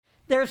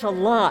There's a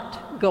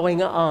lot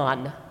going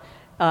on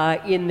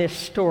in this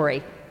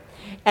story.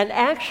 And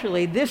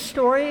actually, this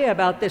story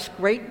about this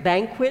great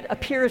banquet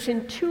appears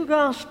in two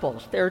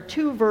Gospels. There are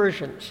two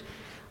versions.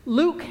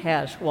 Luke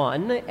has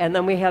one, and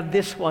then we have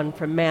this one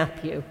from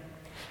Matthew.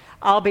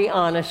 I'll be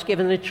honest,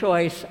 given the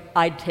choice,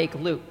 I'd take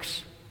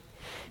Luke's.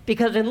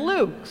 Because in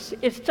Luke's,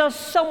 it's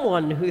just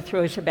someone who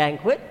throws a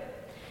banquet,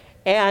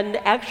 and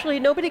actually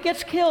nobody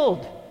gets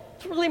killed.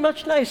 It's really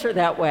much nicer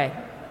that way.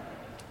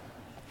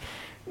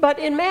 But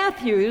in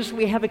Matthew's,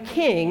 we have a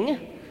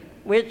king,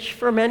 which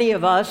for many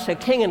of us, a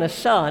king and a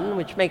son,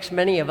 which makes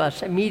many of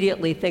us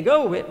immediately think,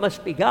 oh, it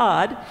must be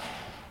God.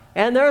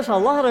 And there's a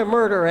lot of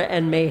murder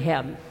and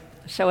mayhem.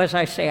 So as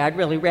I say, I'd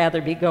really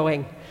rather be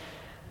going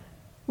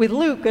with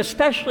Luke,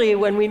 especially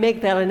when we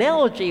make that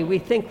analogy, we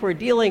think we're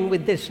dealing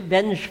with this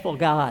vengeful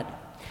God.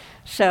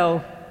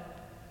 So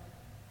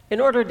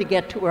in order to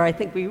get to where I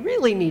think we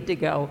really need to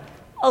go,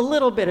 a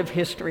little bit of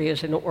history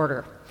is in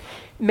order.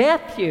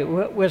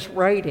 Matthew was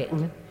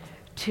writing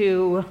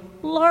to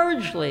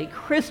largely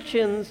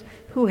Christians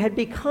who had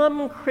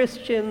become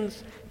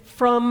Christians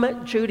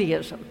from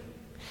Judaism,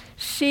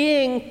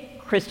 seeing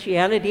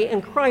Christianity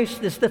and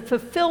Christ as the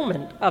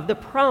fulfillment of the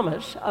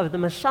promise of the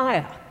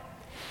Messiah.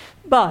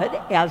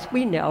 But, as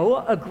we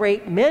know, a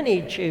great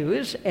many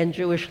Jews and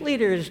Jewish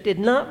leaders did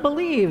not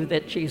believe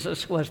that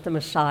Jesus was the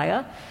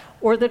Messiah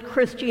or that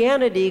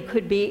Christianity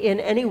could be in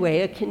any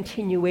way a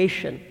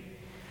continuation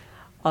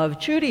of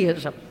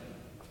Judaism.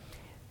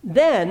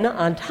 Then,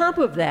 on top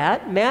of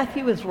that,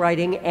 Matthew is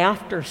writing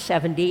after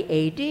 70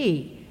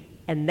 AD,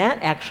 and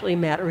that actually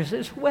matters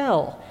as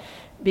well,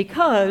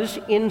 because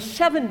in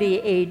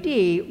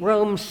 70 AD,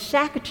 Rome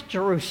sacked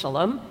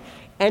Jerusalem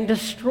and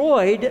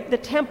destroyed the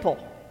temple.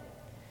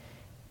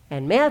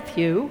 And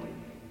Matthew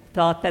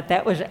thought that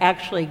that was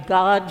actually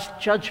God's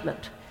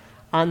judgment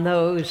on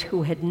those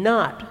who had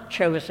not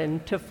chosen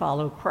to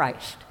follow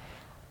Christ.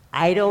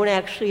 I don't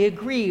actually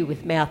agree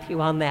with Matthew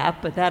on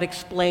that, but that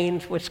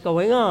explains what's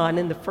going on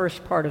in the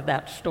first part of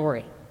that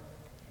story.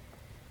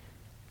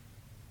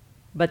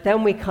 But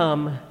then we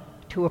come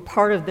to a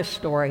part of the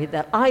story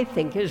that I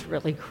think is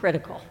really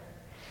critical.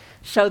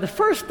 So the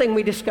first thing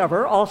we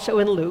discover, also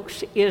in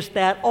Luke's, is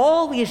that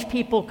all these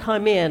people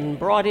come in,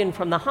 brought in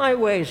from the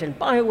highways and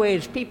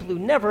byways, people who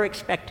never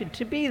expected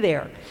to be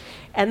there.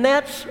 And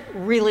that's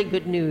really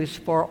good news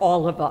for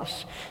all of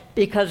us,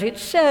 because it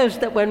says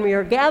that when we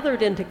are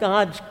gathered into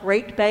God's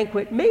great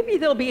banquet, maybe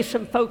there'll be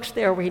some folks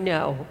there we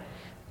know,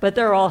 but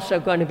there are also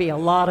going to be a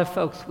lot of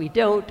folks we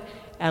don't,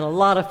 and a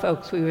lot of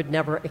folks we would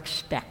never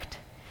expect.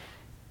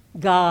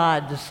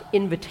 God's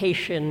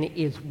invitation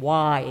is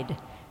wide,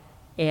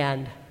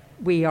 and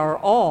we are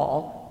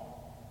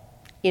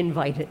all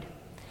invited.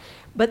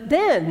 But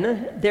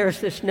then there's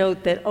this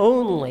note that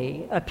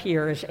only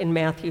appears in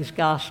Matthew's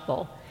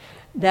gospel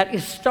that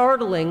is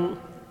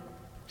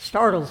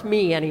startles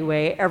me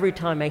anyway, every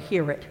time I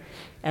hear it.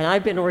 And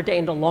I've been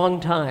ordained a long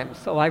time,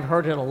 so I've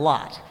heard it a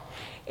lot.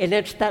 And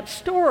it's that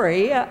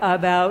story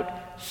about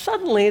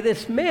suddenly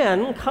this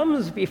man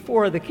comes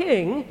before the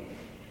king,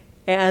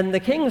 and the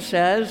king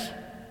says,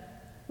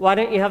 "Why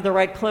don't you have the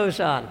right clothes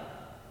on?"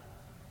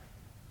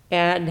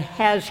 And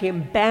has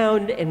him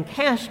bound and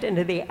cast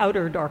into the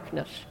outer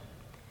darkness.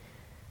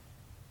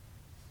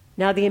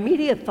 Now, the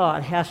immediate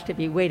thought has to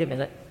be, wait a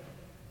minute.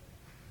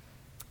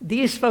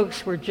 These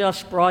folks were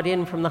just brought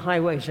in from the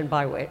highways and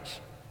byways.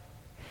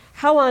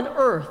 How on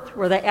earth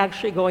were they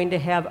actually going to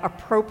have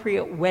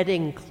appropriate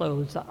wedding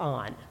clothes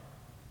on?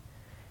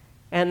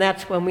 And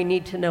that's when we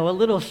need to know a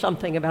little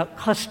something about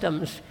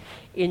customs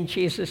in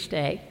Jesus'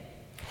 day.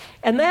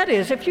 And that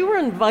is, if you were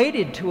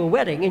invited to a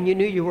wedding and you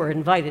knew you were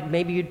invited,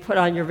 maybe you'd put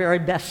on your very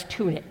best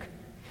tunic.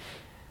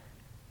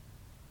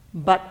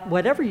 But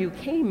whatever you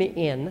came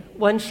in,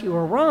 once you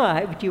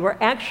arrived, you were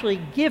actually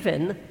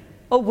given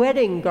a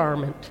wedding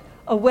garment,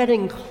 a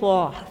wedding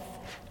cloth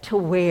to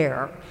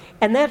wear.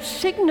 And that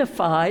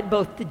signified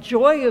both the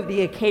joy of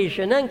the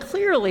occasion and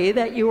clearly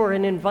that you were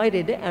an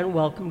invited and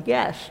welcome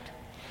guest.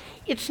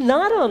 It's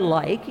not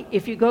unlike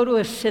if you go to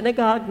a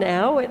synagogue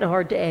now in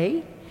our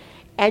day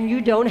and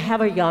you don't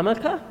have a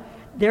yarmulke,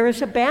 there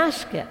is a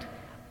basket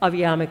of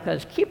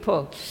yarmulkes,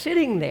 kippot,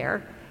 sitting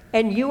there,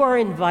 and you are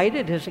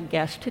invited as a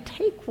guest to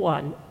take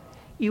one.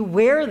 You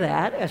wear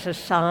that as a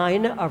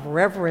sign of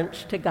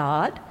reverence to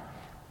God,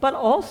 but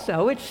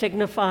also it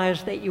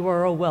signifies that you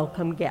are a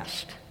welcome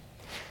guest.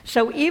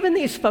 So even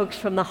these folks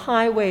from the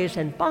highways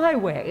and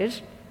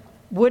byways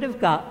would have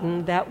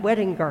gotten that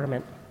wedding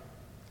garment.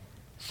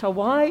 So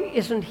why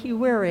isn't he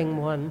wearing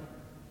one?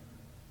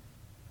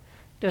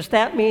 Does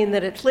that mean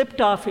that it slipped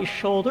off his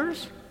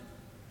shoulders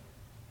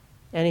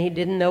and he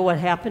didn't know what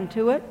happened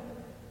to it?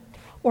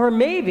 Or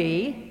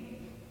maybe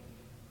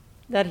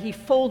that he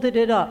folded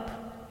it up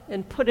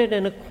and put it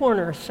in a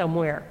corner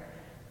somewhere,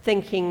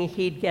 thinking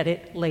he'd get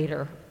it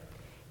later.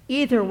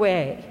 Either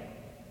way,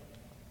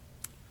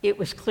 it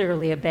was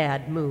clearly a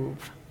bad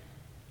move.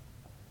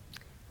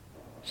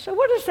 So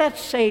what does that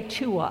say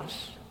to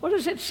us? What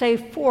does it say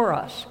for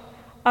us,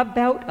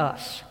 about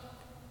us?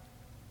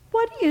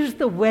 What is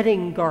the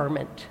wedding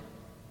garment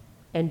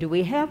And do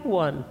we have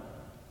one?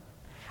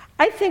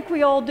 I think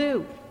we all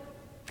do.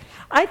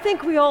 I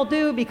think we all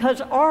do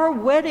because our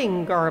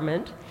wedding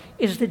garment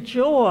is the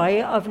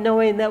joy of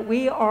knowing that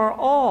we are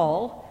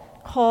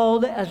all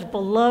called as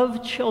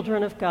beloved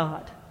children of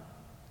God.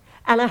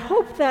 And I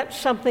hope that's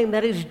something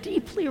that is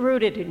deeply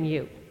rooted in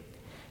you.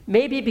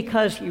 Maybe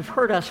because you've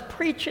heard us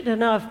preach it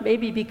enough,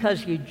 maybe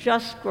because you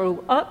just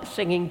grew up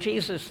singing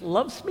Jesus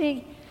Loves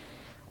Me,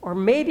 or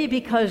maybe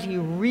because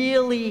you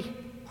really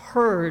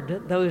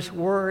heard those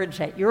words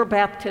at your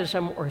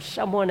baptism or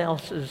someone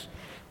else's,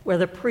 where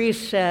the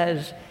priest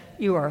says,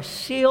 you are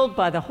sealed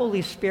by the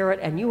Holy Spirit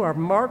and you are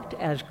marked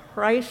as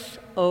Christ's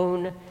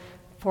own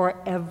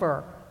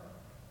forever.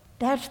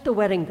 That's the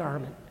wedding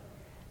garment,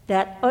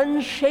 that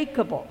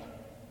unshakable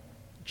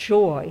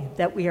joy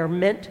that we are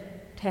meant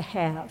to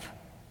have.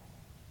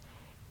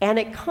 And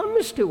it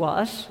comes to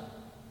us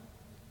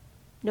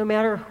no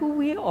matter who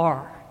we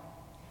are,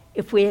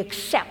 if we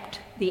accept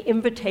the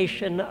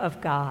invitation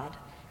of God.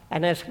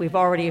 And as we've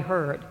already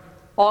heard,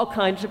 all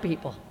kinds of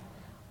people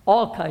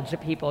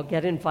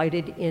get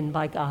invited in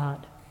by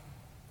God.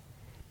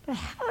 But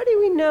how do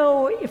we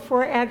know if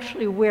we're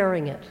actually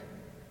wearing it,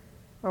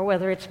 or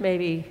whether it's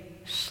maybe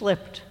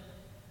slipped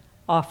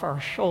off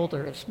our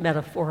shoulders,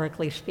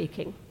 metaphorically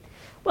speaking?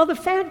 Well, the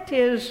fact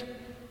is,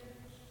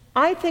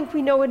 I think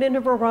we know it in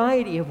a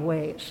variety of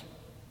ways.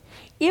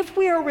 If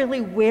we are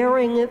really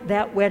wearing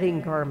that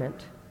wedding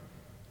garment,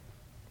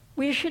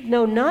 we should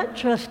know not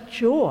just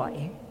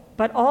joy,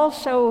 but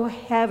also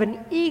have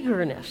an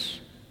eagerness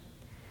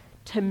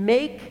to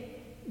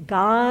make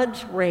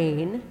God's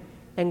reign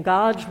and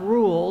God's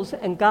rules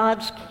and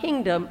God's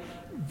kingdom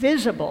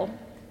visible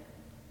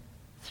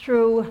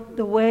through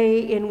the way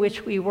in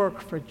which we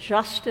work for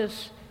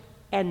justice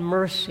and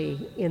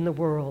mercy in the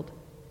world.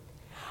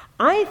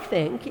 I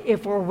think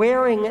if we're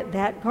wearing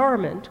that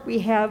garment, we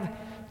have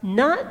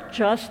not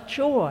just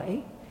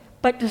joy,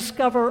 but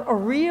discover a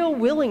real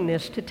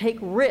willingness to take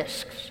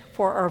risks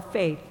for our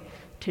faith,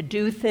 to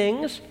do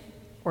things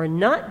or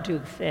not do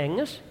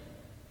things,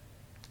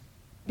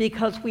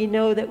 because we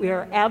know that we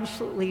are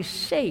absolutely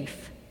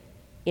safe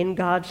in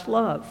God's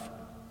love.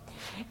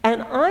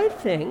 And I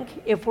think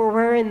if we're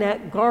wearing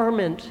that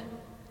garment,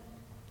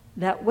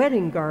 that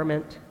wedding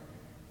garment,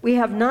 we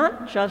have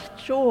not just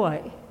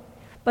joy,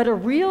 but a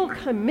real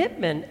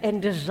commitment and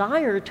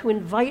desire to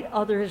invite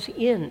others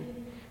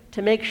in,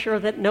 to make sure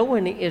that no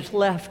one is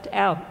left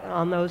out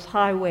on those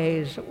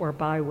highways or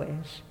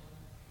byways.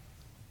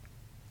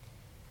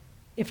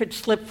 If it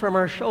slipped from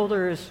our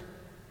shoulders,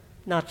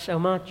 not so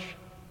much.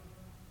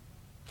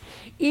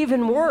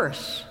 Even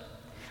worse,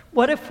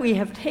 what if we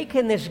have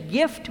taken this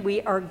gift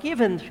we are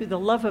given through the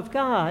love of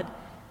God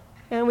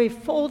and we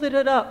folded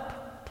it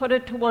up, put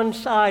it to one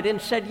side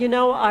and said, you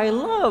know, I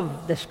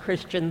love this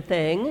Christian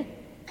thing.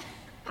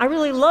 I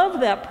really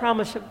love that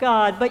promise of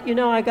God, but you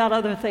know, I got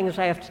other things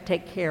I have to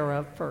take care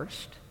of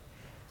first.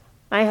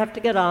 I have to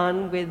get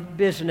on with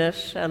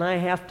business and I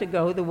have to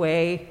go the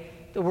way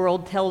the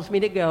world tells me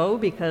to go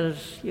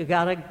because you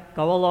got to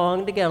go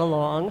along to get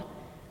along.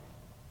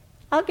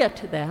 I'll get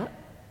to that.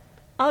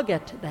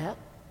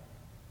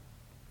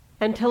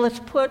 Until it's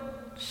put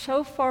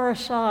so far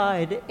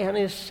aside and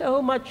is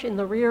so much in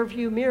the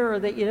rearview mirror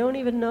that you don't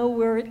even know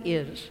where it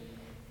is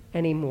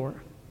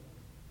anymore.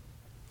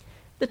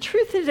 The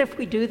truth is, if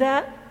we do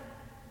that,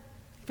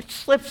 if it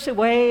slips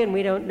away and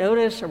we don't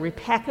notice or we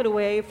pack it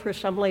away for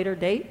some later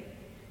date,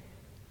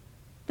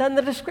 then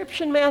the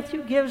description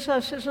Matthew gives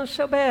us isn't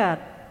so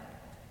bad.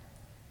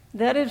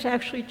 That is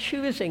actually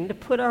choosing to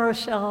put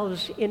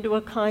ourselves into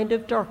a kind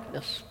of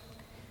darkness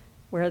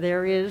where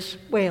there is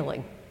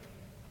wailing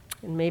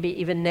and maybe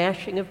even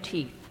gnashing of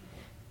teeth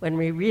when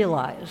we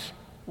realize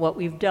what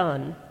we've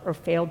done or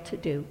failed to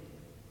do.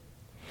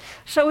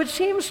 So it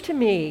seems to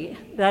me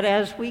that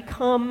as we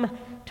come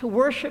to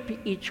worship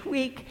each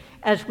week,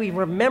 as we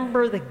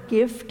remember the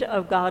gift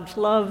of God's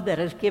love that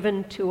is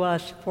given to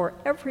us for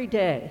every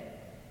day,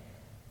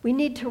 we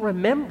need to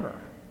remember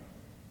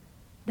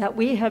that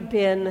we have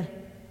been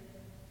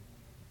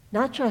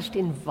not just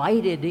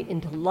invited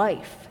into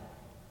life,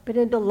 but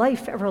into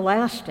life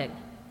everlasting.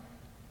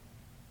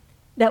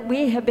 That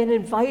we have been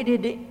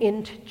invited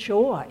into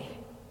joy,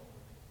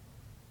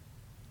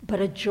 but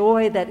a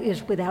joy that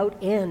is without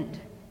end.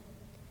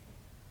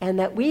 And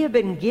that we have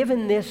been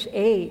given this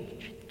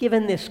age,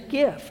 given this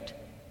gift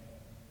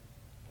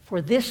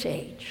for this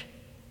age,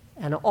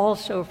 and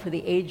also for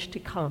the age to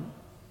come.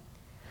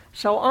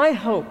 So I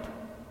hope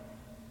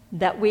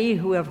that we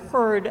who have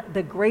heard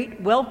the great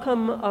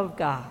welcome of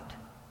God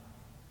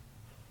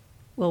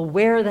will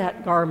wear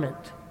that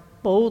garment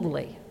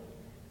boldly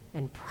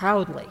and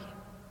proudly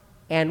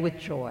and with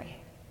joy.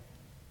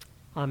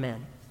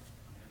 Amen.